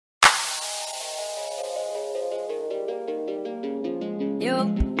Hello,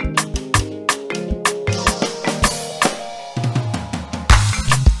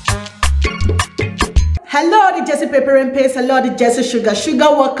 the Jessie Pepper and Paste. Hello, the Jessie Sugar.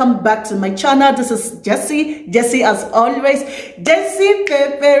 Welcome back to my channel. This is Jessie. Jessie, as always, Jessie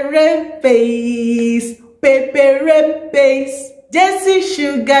Pepper and Paste. Pepper and Paste. Jessie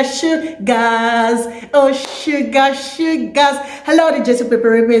Sugars. Oh, Sugars. Hello, the Jessie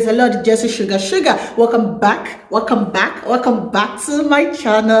Pepper and Paste. Hello, the Jessie Sugar. Welcome back to my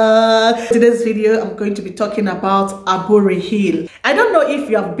channel. Today's video, I'm going to be talking about Aburi Hill. I don't know if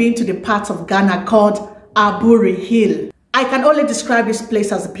you have been to the part of Ghana called Aburi Hill. I can only describe this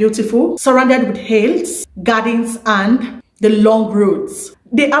place as beautiful, surrounded with hills, gardens, and the long roads.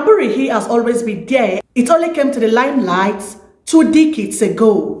 The Aburi Hill has always been there. It only came to the limelight 2 decades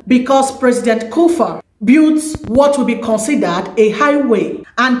ago because President Kufa built what would be considered a highway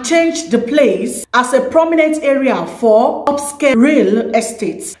and changed the place as a prominent area for upscale real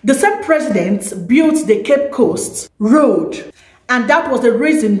estates. The same president built the Cape Coast Road, and that was the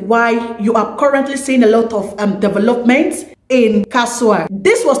reason why you are currently seeing a lot of development in Kasua.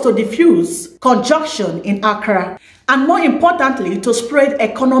 This was to diffuse congestion in Accra and, more importantly, to spread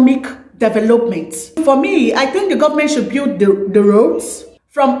economic development. For me, I think the government should build the roads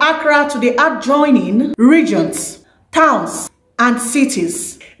from Accra to the adjoining regions, towns, and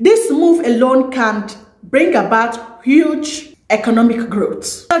cities. This move alone can bring about huge economic growth.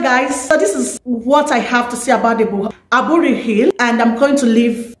 So guys, so this is what I have to say about the Aburi Hill, and I'm going to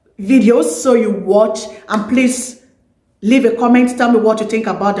leave videos so you watch, and please leave a comment. Tell me what you think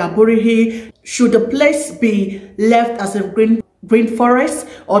about the Aburi Hill. Should the place be left as a green forest,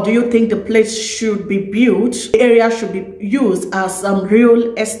 or do you think the place should be built? The area should be used as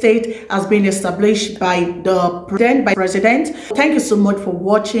real estate as being established by the president. Thank you so much for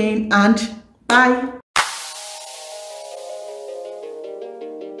watching, and bye.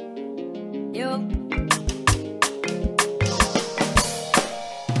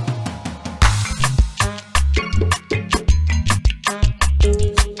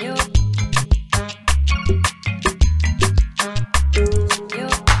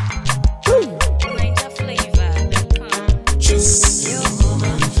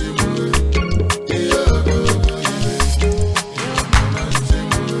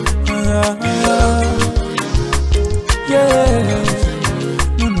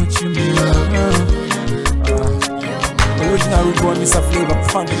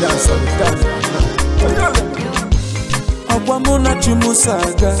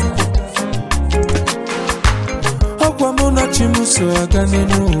 Okwamuna chimusaga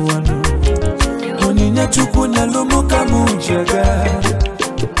nenu wanu Oninya chukuna lomuka munjaga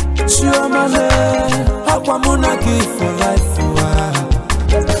Chiomale Okwamuna give for life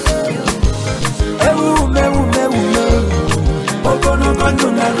Ewu Okono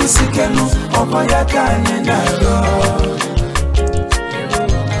kono na risikenu Okoyaka nyenalo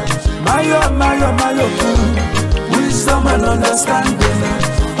Mayo Wisdom and understanding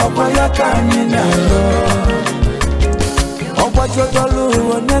Okoyaka nyenalo Okwajodolu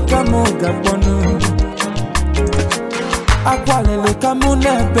oneka muga bonu Akwalele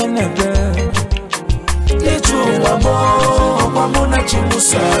kamune benebe Ichu wamo Okwamuna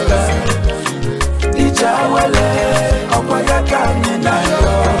chimusaga Ijawele Okwayaka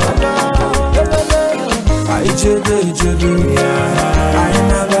nyenalo Aijebe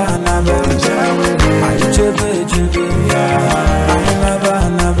Ainaba Aijebe Ainaba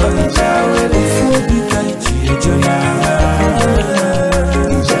Ufubi kaiji ejona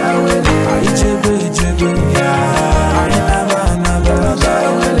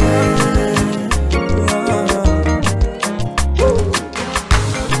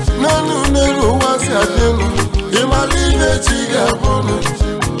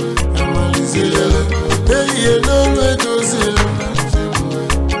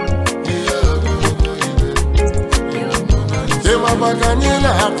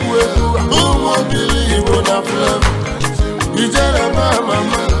Bakanina akuedu umo bili ibona flam Ijara mama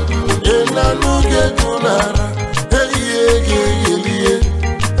ena nuge kunara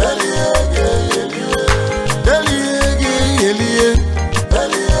Elie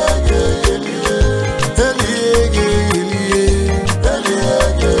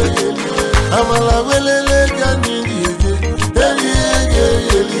Amala welele kanini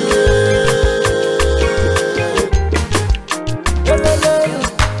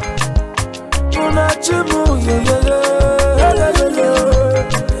Chimu ye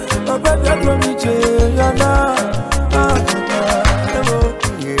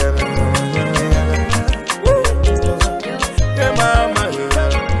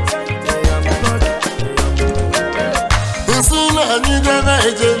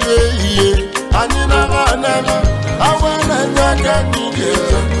ejebe ihe anyị naba anaba awa na nya ka anyị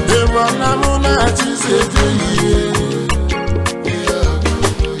ga-eje ebe na mụ na achịzi eje ihe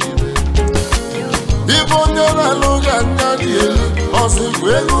ibe onye na-alụ ga anya dị elu ọsịkwa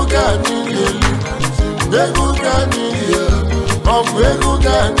ego ka anyị dị elu ego ka anyị dị elu ọ bụ ego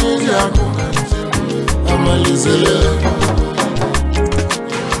ka anyị ji akụ amalizere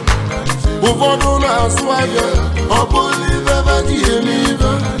ụfọdụ na-asụ abịa ọ bụrụ ibe ba dị elu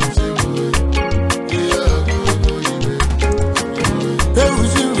ibe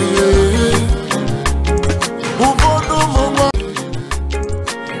ewuzi mmiri ụfọdụ ụmụnwa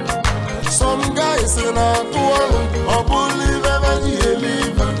some guys na-atụ ọrụ ọ bụrụ ibe ba dị elu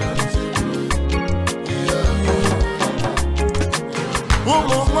ibe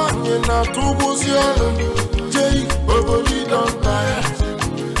ụmụ nwanyị na-atụ ụgwụzi ọrụ jei obodo ịdọnta ya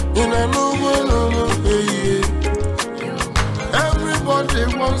ị na n'ugbo n'ụlọ ehihie everybody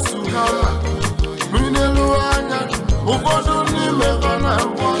wants to have minelu anya ụfọdụ n'ime ha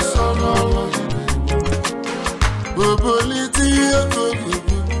na-agba ọsọ n'ọrụ obolite ihe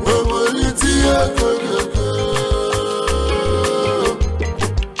kogogo obolite ihe kogogo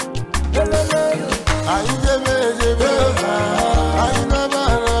anyị debe edebe anyị naba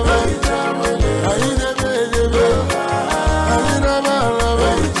anaba anyị debe edebe anyị naba anaba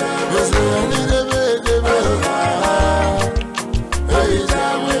eze anyị debe edebe anyị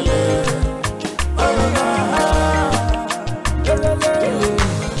jawele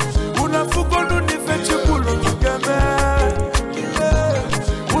unafugonu nifechikulu nugeme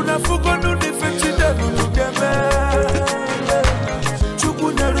unafugonu nifechidelu nugeme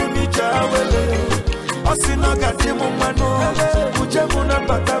chukwu nyeru mi jawele osino gati mu manu uje mu na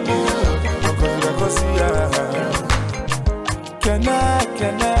batamu okonga kosi ya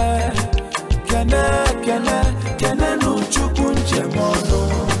kene nu chukwu njemono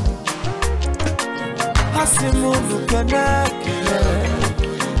asimulu kene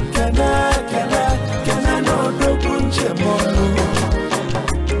no dogu njemono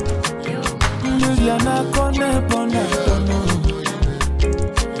miliana kone bona tono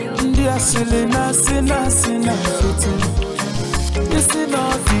ndi asili na sina fiti isi na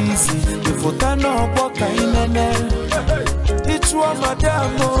ofisi ifuta na boka inene ichwa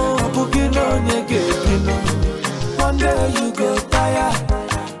madamu bugino nyegedino one day you go tire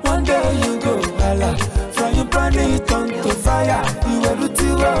one day you go ala from your body turn to fire you will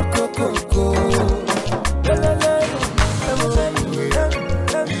do koko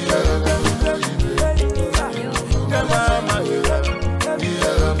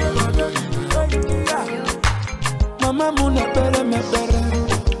mama muna pere me pere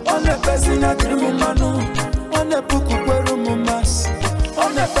one pesina trimu manu one puku kweru mumas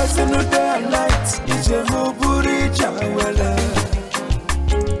one pesinu day and night ije muburi jawele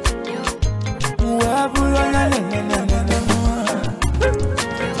wabula na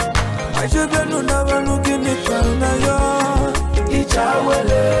ajebenu na wanu gini karuna yo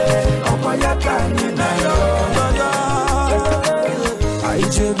ijawele okwaya kani na yo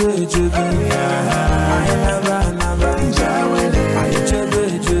ajebe